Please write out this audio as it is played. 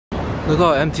Look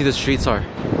how empty the streets are.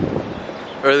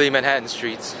 Early Manhattan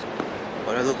streets.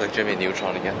 Why do I look like Jimmy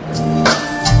Neutron again?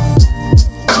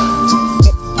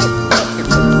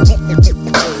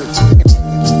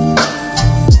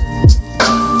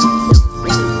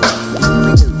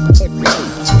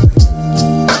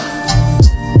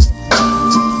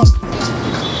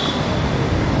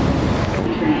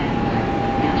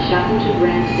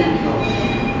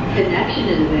 Connection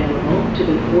is available to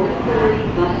the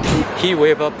 440 bus. Heat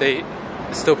wave update.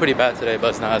 It's still pretty bad today,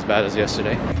 but it's not as bad as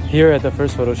yesterday. Here at the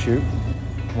first photo shoot,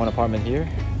 one apartment here.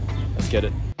 Let's get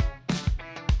it.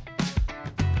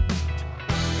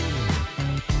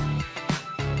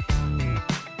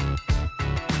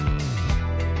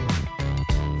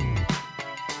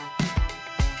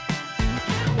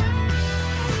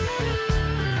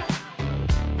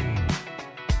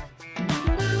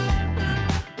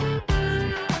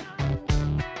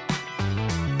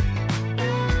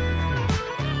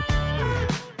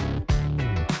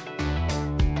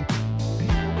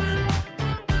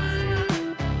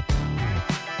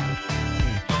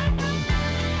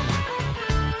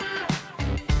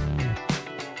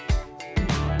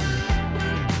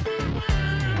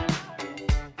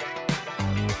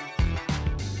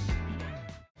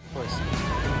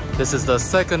 This is the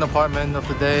second apartment of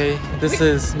the day. This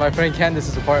is my friend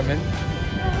Candice's apartment.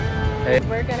 Hey.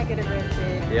 We're gonna get it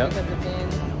rented because of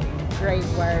Ben's great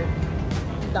work.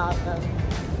 It's awesome.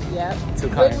 Yep.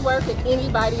 Wouldn't work with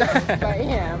anybody else but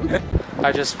him.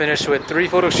 I just finished with 3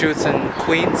 photo shoots in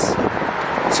Queens,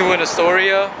 2 in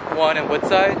Astoria, 1 in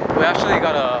Woodside. We actually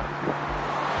got a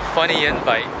funny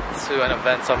invite to an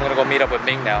event, so I'm gonna go meet up with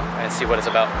Ming now and see what it's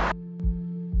about.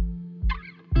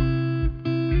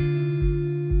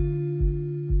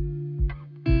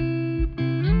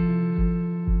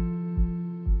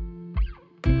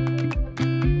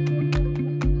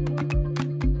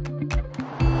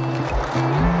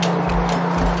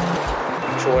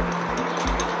 Jordan.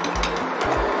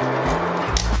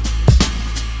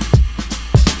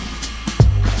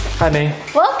 Hi, Ming.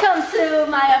 Welcome to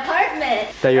my apartment.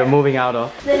 That you're moving out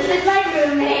of. This is my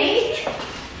roommate.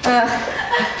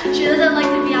 She doesn't like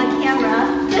to be on camera.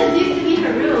 This used to be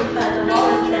her room, but the wall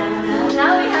is down now.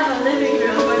 Now we have a living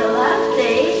room for the last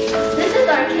day. This is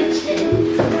our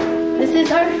kitchen. This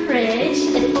is our fridge.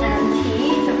 It's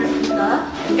empty except for some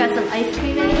stuff. We got some ice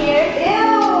cream in here.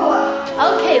 Ew!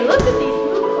 Okay, look at these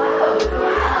blue clouds.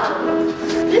 Wow!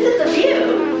 This is the view.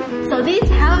 So these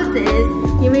houses,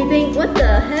 you may think, what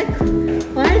the heck?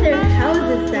 Why are there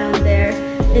houses down there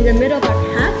in the middle of our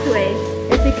pathway?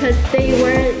 It's because they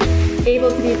weren't able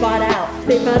to be bought out.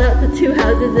 They bought out the 2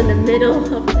 houses in the middle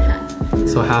of the path.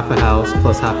 So half a house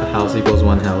plus half a house equals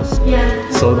 1 house. Yeah.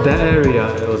 So that area,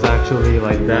 it was actually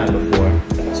like that before.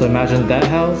 So imagine that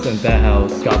house and that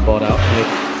house got bought out.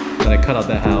 And they cut out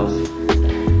that house.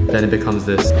 Then it becomes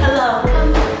this. Hello,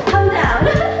 come down.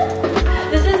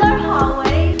 This is our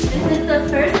hallway. This is the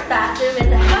first bathroom.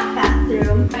 It's a half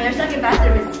bathroom. And our second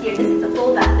bathroom is here. This is the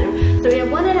full bathroom. So we have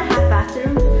 1.5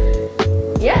 bathrooms.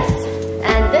 Yes.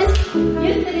 And this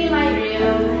used to be my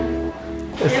room.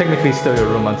 It's technically still your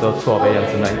room until 12 a.m.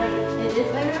 tonight. It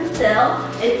is my room still.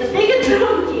 It's the biggest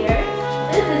room here.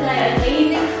 This is like an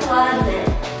amazing closet.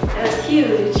 It was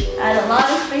huge. I had a lot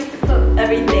of space to put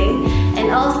everything.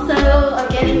 And also, I'm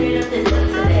getting rid of this one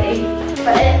today.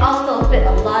 But it also fit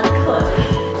a lot of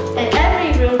clothes. And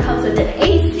every room comes with an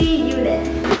AC unit.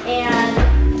 And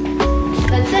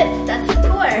that's it. That's the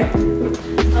tour.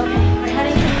 Okay, we're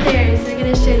heading upstairs. We're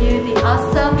going to show you the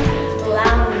awesome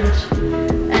lounge.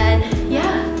 And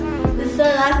yeah, this is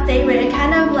our last day. We're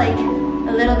kind of like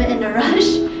a little bit in a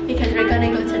rush because we're going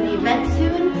to go to the event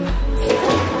soon.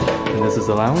 And this is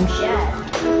the lounge? Yeah.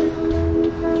 So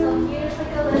here's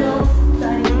like a little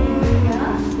study area.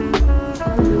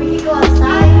 We can go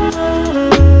outside.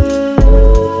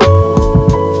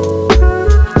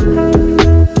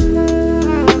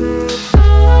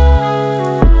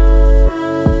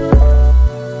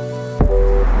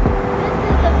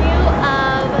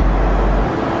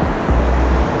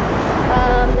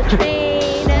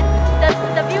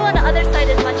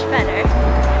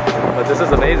 This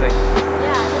is amazing.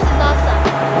 Yeah, this is awesome.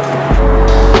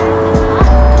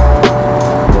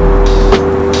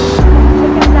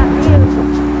 Look at that view.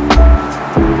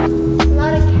 A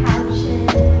lot of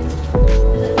couches.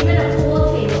 There's even a pool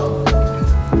table.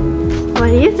 What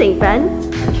do you think, Ben?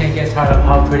 I can't get tired of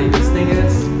how pretty this thing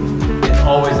is. It's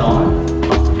always on.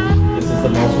 This is the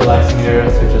most relaxing area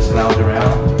to just lounge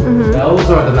around. Those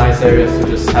are the nice areas to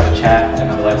just have a chat and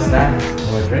have a light snack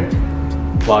or a drink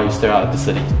while you stare out at the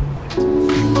city.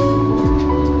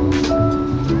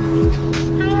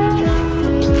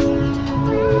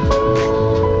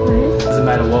 Where is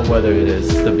matter what weather it is,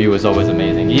 the view is always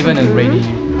amazing. Even in rainy,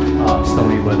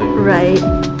 snowy weather. Right.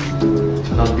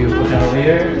 Another beautiful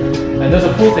chandelier. And there's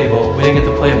a pool table. We didn't get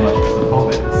to play much because of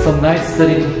COVID. Some nice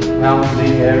sitting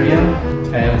lounging area.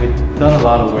 And we've done a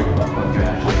lot of work up here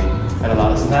actually. Had a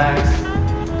lot of snacks.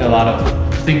 Did a lot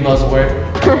of Stigma's work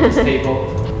on this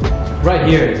table. Right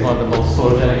here is one of the most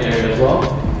photogenic areas as well.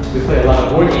 We play a lot of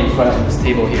board games right on this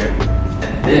table here.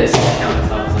 And this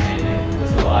countertop is amazing.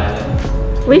 This little island.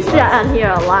 We sit on here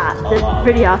a lot.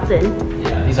 Pretty often.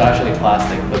 Yeah, these are actually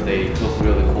plastic, but they look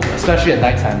really cool. Especially at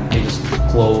nighttime, they just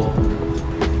glow. So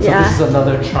Yeah. this is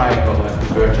another triangle that we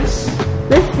purchased.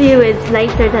 This view is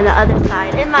nicer than the other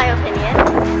side, in my opinion.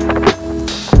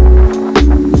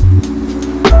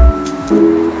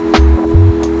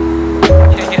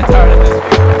 Can't get tired of this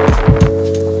view.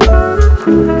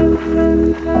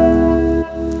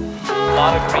 A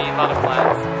lot of green, a lot of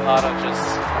plants, a lot of just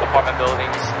apartment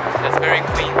buildings. It's very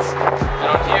Queens. And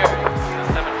on here, you can see the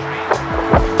 7th Street.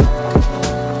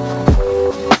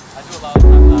 I do a lot of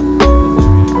time lapse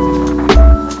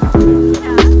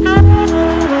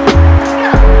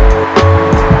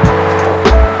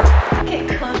You can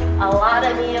cook a lot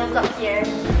of meals up here.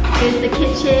 Here's the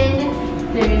kitchen.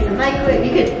 There's a microwave.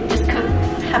 You could just cook,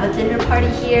 have a dinner party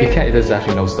here. You can't, there's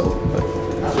actually no stove. But.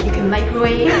 You can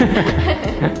microwave.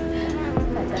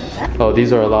 Oh,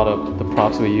 these are a lot of the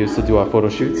props we use to do our photo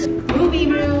shoots. Movie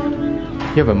room.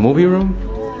 You have a movie room?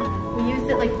 We used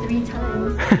it like 3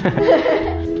 times.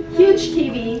 Huge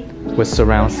TV. With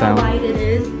surround How sound. wide it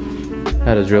is.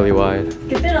 That is really wide. You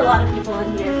can fit a lot of people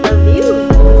in here. The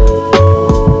view.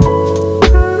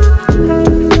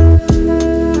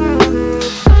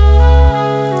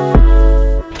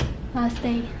 Last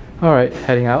day. Alright,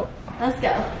 heading out. Let's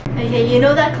go. Okay, you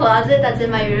know that closet that's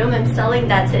in my room? I'm selling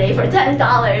that today for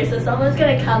 $10. So someone's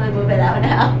gonna come and move it out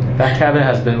now. That cabinet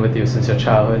has been with you since your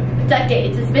childhood.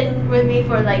 Decades. It's been with me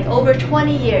for like over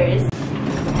 20 years.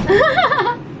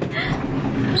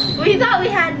 We thought we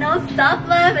had no stuff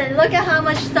left, and look at how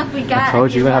much stuff we got. I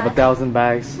told you, you're gonna have 1,000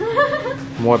 bags.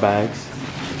 More bags.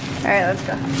 Alright, let's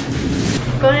go.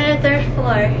 Going to the 3rd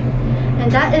floor.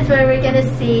 And that is where we're gonna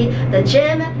see the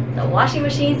gym, the washing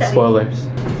machines that Spoilers.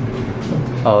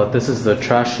 Oh, this is the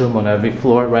trash room on every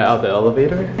floor, right out the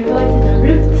elevator. we're going to the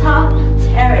rooftop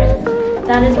terrace.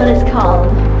 That is what it's called.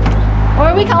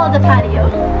 Or we call it the patio.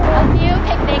 A few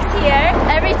picnics here.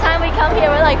 Every time we come here,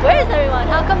 we're like, where's everyone?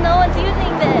 How come no one's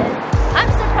using this? I'm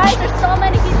surprised there's so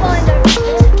many people in there.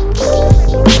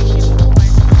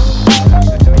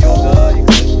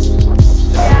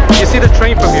 You see the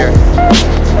train from here?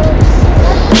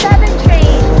 That's the 7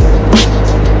 train.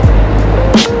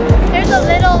 There's a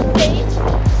little space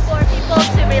for people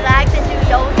to relax and do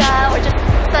yoga or just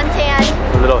suntan.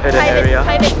 A little hidden area.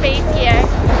 Private space here.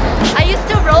 I used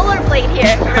to rollerblade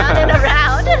here, around and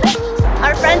around.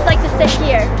 Our friends like to sit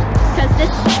here because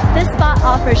this spot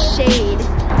offers shade.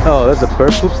 Oh, there's a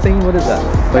bird poop stain? What is that?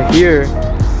 But here,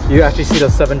 you actually see the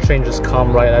 7 train just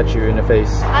come right at you in the face.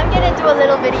 I'm gonna do a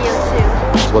little video too.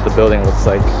 This is what the building looks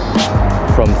like.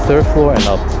 From 3rd floor and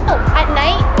up. Oh, at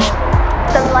night,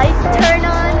 the lights turn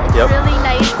on. It's really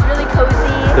nice, really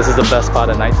cozy. This is the best spot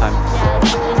at nighttime.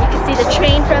 Yes, and you can see the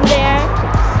train from there.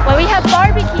 When we have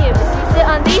barbecues, we sit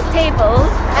on these tables,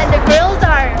 and the grills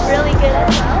are really good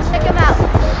as well. Check them out.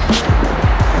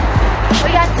 We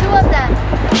got 2 of them.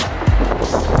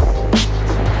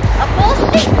 A full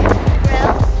steak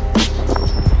grill.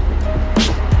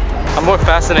 I'm more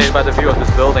fascinated by the view of this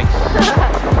building.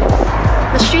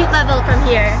 The street level from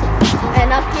here.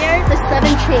 And up here, the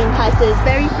 7 train passes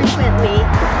very frequently.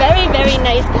 Very, very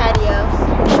nice patio.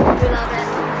 We love it.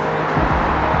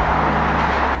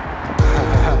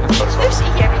 Sushi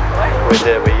here before. We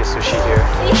did, we used sushi here.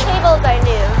 These tables are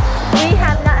new. We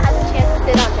have not had the chance to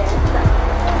sit on them.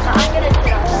 So I'm gonna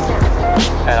sit on them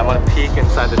now. And I'm gonna peek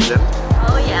inside the gym.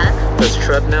 Oh yes. There's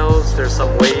treadmills, there's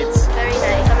some weights. Very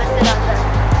nice. I'm gonna sit on them.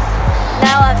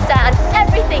 Now I've sat on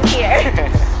everything here.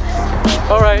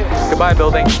 Alright, goodbye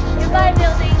building. Goodbye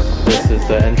building. This is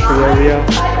the entry area.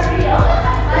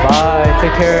 Bye,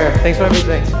 take care. Thanks for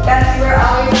everything. Yes, you were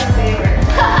always our favorite.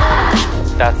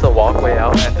 That's the walkway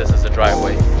out and this is the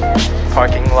driveway.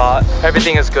 Parking lot.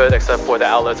 Everything is good except for the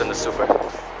outlets and the super.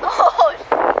 Oh,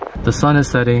 The sun is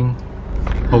setting.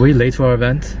 Are we late for our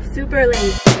event? super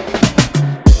late.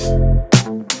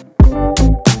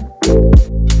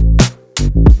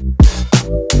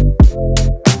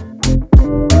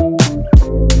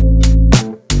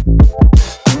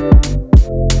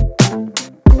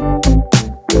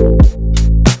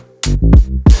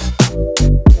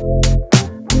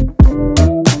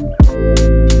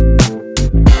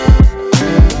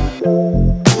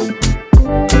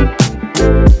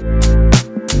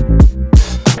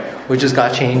 We just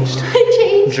got changed.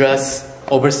 Dress,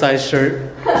 oversized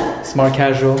shirt, smart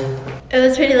casual. It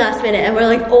was pretty last minute and we're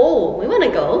like, oh, we want to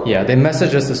go. Yeah, they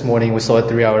messaged us this morning. We saw it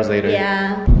 3 hours later.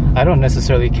 Yeah. I don't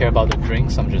necessarily care about the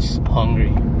drinks. I'm just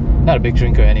hungry. Not a big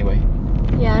drinker anyway.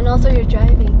 Yeah, and also you're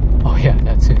driving. Oh yeah,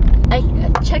 that's it. I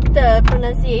checked the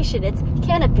pronunciation. It's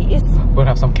canopies. We're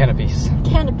gonna have some canopies.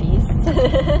 Canopies.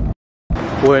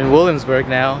 We're in Williamsburg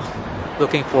now,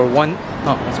 looking for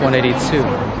it's 182.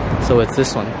 So it's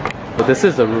this one. But this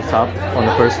is the rooftop on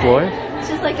the first floor. It's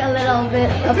just like a little bit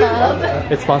above.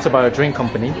 It's sponsored by a drink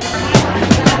company. There's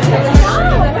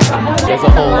There's a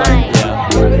whole line.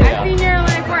 Yeah. I've seen your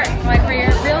like work, like for your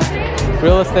real estate.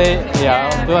 Real estate,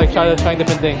 yeah. We're like trying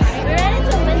different things. We ran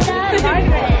into Linda and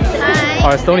Margaret. Hi.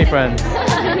 Our Stony friends.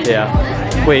 Yeah.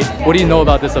 Wait, what do you know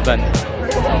about this event?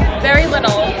 Very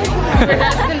little. We're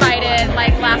just invited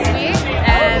like last week,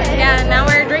 and yeah, now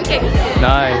we're drinking.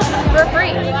 Nice. For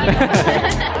free.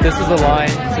 This is the line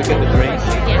to get the drinks,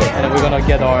 and then we're gonna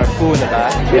get our food in the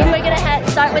back. We're gonna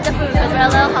start with the food because we're a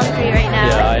little hungry right now.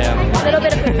 Yeah, I am. A little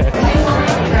bit of food.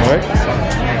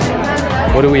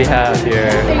 Alright. What do we have here?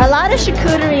 A lot of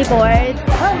charcuterie boards.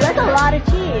 Oh, that's a lot of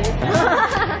cheese.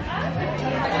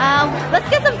 Let's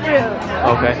get some fruit.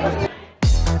 Okay.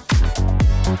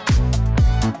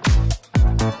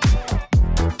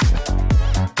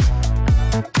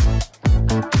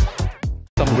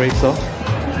 Some grapes though.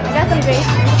 We got some grapes.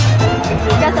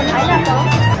 We got some pineapple.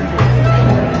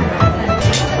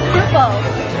 Fruit bowl.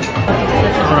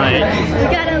 Alright. We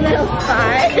got a little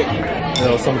spot. A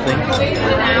little something.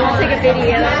 I'll take a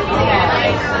video.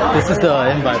 This is the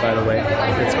invite, by the way.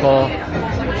 It's called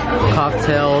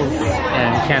Cocktails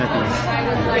and Canopies.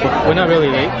 We're not really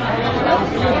late.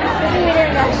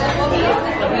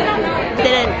 We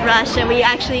didn't rush and we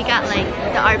actually got like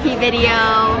the RP video.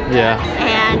 Yeah.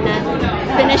 And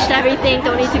finished everything.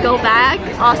 Don't need to go back.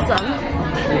 Awesome.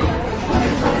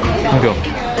 Go.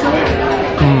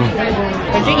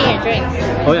 We're drinking your drinks.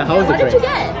 Oh yeah, how was the What did drink? you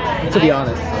get? To be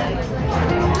honest.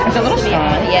 It's a little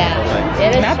strong, yeah.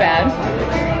 It is not bad. I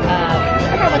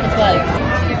forgot what this was.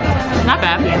 Not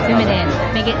bad. Yeah, zoom it in.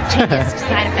 Make it change its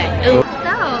side effect. Ooh.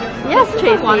 So, yes,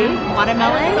 Tracy.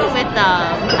 Watermelon with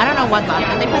I don't know what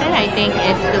vodka they put in. I think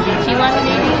it's the lychee one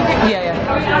maybe. Yeah.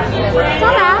 It's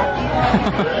not bad.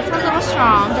 This one's a little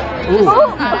strong. Ooh.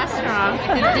 It's not that strong.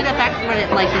 It did the effect where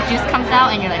like the juice comes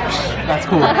out and you're like, That's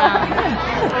cool.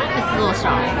 this is a little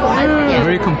strong. But, yeah.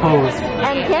 Very composed.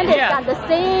 And Candace got the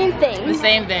same thing. The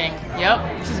same thing.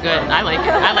 Yep. This is good. I like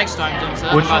it. I like strong drinks.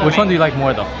 So Which one do you like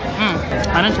more though?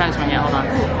 I didn't try this one yet. Hold on.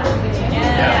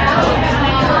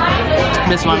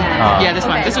 This one. Yeah, this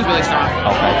one. This one's really strong.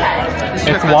 Okay. This is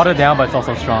It's refreshing. watered down, but it's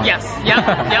also strong. Yes. Yep.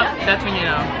 That's when you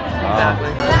know.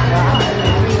 Exactly.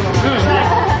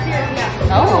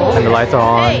 Oh. And the lights are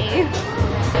on. Hey.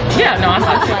 Yeah. No, I'm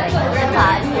hot too. It's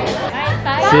hot. Alright,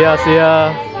 bye. See ya, see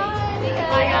ya.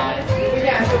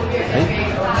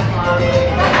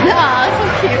 Aw, so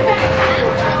cute.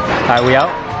 Alright, we out?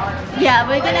 Yeah,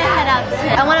 we're gonna head out.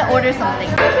 I want to order something.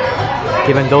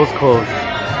 Even those closed.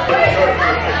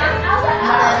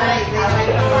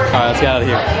 Alright, let's get out of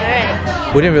here.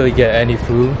 Alright. We didn't really get any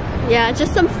food, Yeah,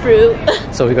 just some fruit.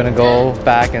 so we're gonna go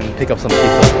back and pick up some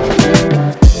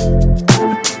pizza.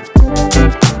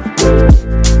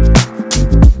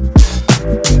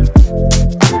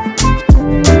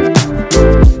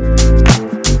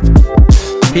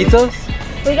 Pizzas?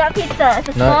 We got pizza. It's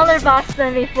a Nice. smaller box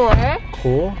than before.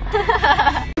 Cool.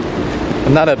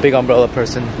 I'm not a big umbrella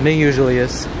person. Ming usually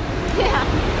is. Yeah,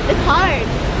 it's hard.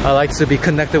 I like to be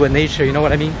connected with nature, you know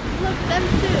what I mean? Look, them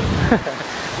too.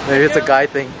 Maybe it's a guy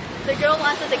thing. The girl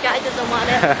wants it, the guy doesn't want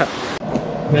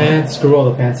it. Man, screw all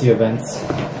the fancy events.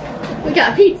 We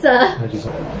got pizza.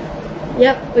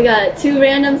 Yep, we got 2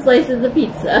 random slices of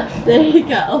pizza. There you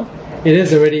go. It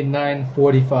is already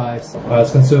 9:45, so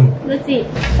let's consume. Let's eat.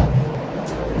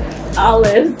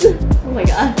 Olives. Oh my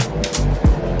god.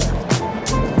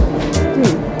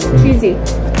 Cheesy.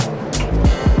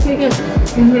 Pretty good.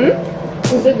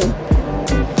 It's good.